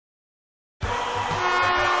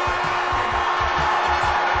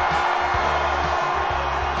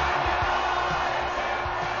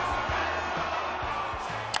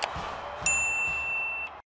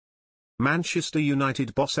Manchester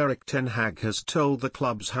United boss Erik Ten Hag has told the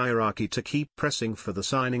club's hierarchy to keep pressing for the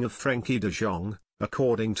signing of Frenkie de Jong,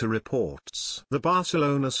 according to reports. The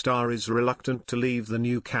Barcelona star is reluctant to leave the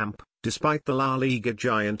Nou Camp, despite the La Liga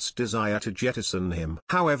giants' desire to jettison him.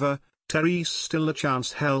 However, there is still a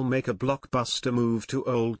chance he'll make a blockbuster move to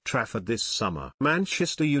Old Trafford this summer.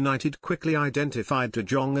 Manchester United quickly identified De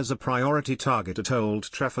Jong as a priority target at Old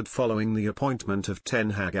Trafford following the appointment of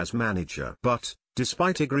Ten Hag as manager. But,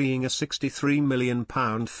 despite agreeing a £63 million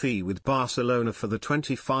fee with Barcelona for the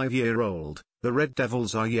 25-year-old, the Red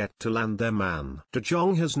Devils are yet to land their man. De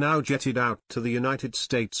Jong has now jetted out to the United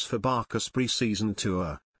States for Barca's pre-season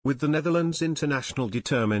tour, with the Netherlands international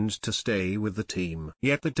determined to stay with the team.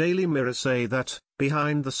 Yet the Daily Mirror say that,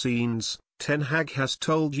 behind the scenes, Ten Hag has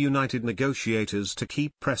told United negotiators to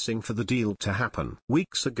keep pressing for the deal to happen.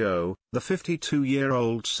 Weeks ago, the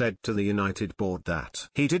 52-year-old said to the United board that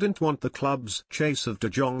he didn't want the club's chase of De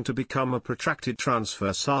Jong to become a protracted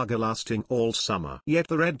transfer saga lasting all summer. Yet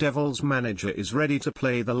the Red Devils manager is ready to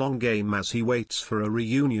play the long game as he waits for a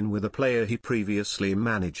reunion with a player he previously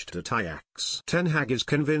managed at Ajax. Ten Hag is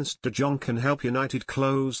convinced De Jong can help United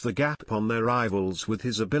close the gap on their rivals with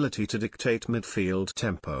his ability to dictate midfield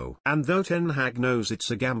tempo. And though Ten Hag knows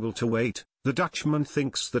it's a gamble to wait, the Dutchman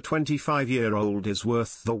thinks the 25-year-old is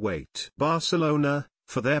worth the wait. Barcelona,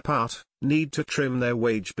 for their part, need to trim their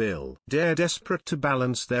wage bill. They're desperate to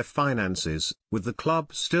balance their finances, with the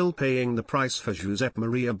club still paying the price for Josep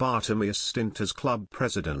Maria Bartomeu's stint as club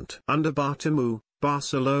president. Under Bartomeu,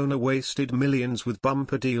 Barcelona wasted millions with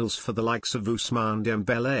bumper deals for the likes of Ousmane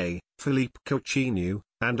Dembélé, Philippe Coutinho,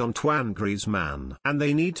 and Antoine Griezmann. And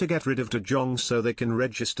they need to get rid of De Jong so they can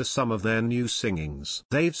register some of their new signings.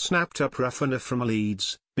 They've snapped up Rafinha from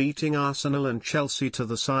Leeds, beating Arsenal and Chelsea to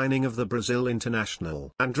the signing of the Brazil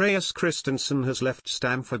international. Andreas Christensen has left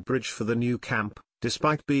Stamford Bridge for the Nou Camp,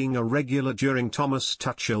 despite being a regular during Thomas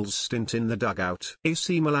Tuchel's stint in the dugout.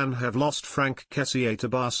 AC Milan have lost Franck Kessié to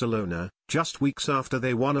Barcelona, just weeks after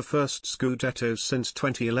they won a first Scudetto since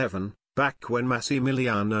 2011. Back when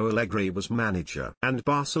Massimiliano Allegri was manager. And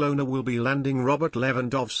Barcelona will be landing Robert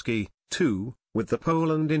Lewandowski, too, with the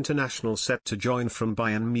Poland international set to join from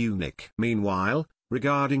Bayern Munich. Meanwhile,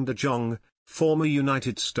 regarding De Jong, former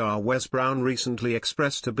United star Wes Brown recently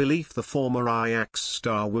expressed a belief the former Ajax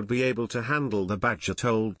star would be able to handle the badge at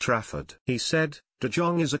Old Trafford. He said, "De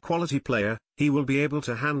Jong is a quality player, he will be able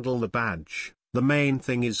to handle the badge. The main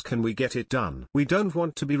thing is, can we get it done? We don't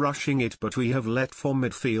want to be rushing it, but we have let 4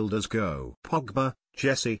 midfielders go. Pogba,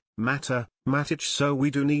 Jesse, Mata, Matic, so we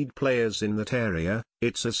do need players in that area.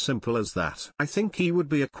 It's as simple as that. I think he would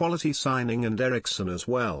be a quality signing, and Eriksen as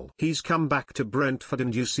well. He's come back to Brentford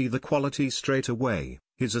and you see the quality straight away.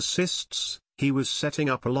 His assists, he was setting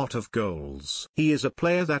up a lot of goals. He is a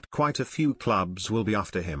player that quite a few clubs will be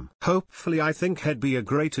after him. Hopefully, I think he'd be a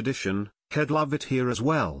great addition. He'd love it here as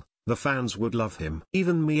well. The fans would love him.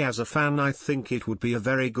 Even me as a fan, I think it would be a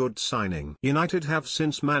very good signing." United have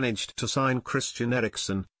since managed to sign Christian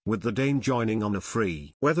Eriksen, with the Dane joining on a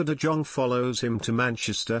free. Whether De Jong follows him to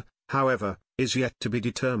Manchester, however, is yet to be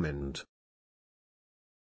determined.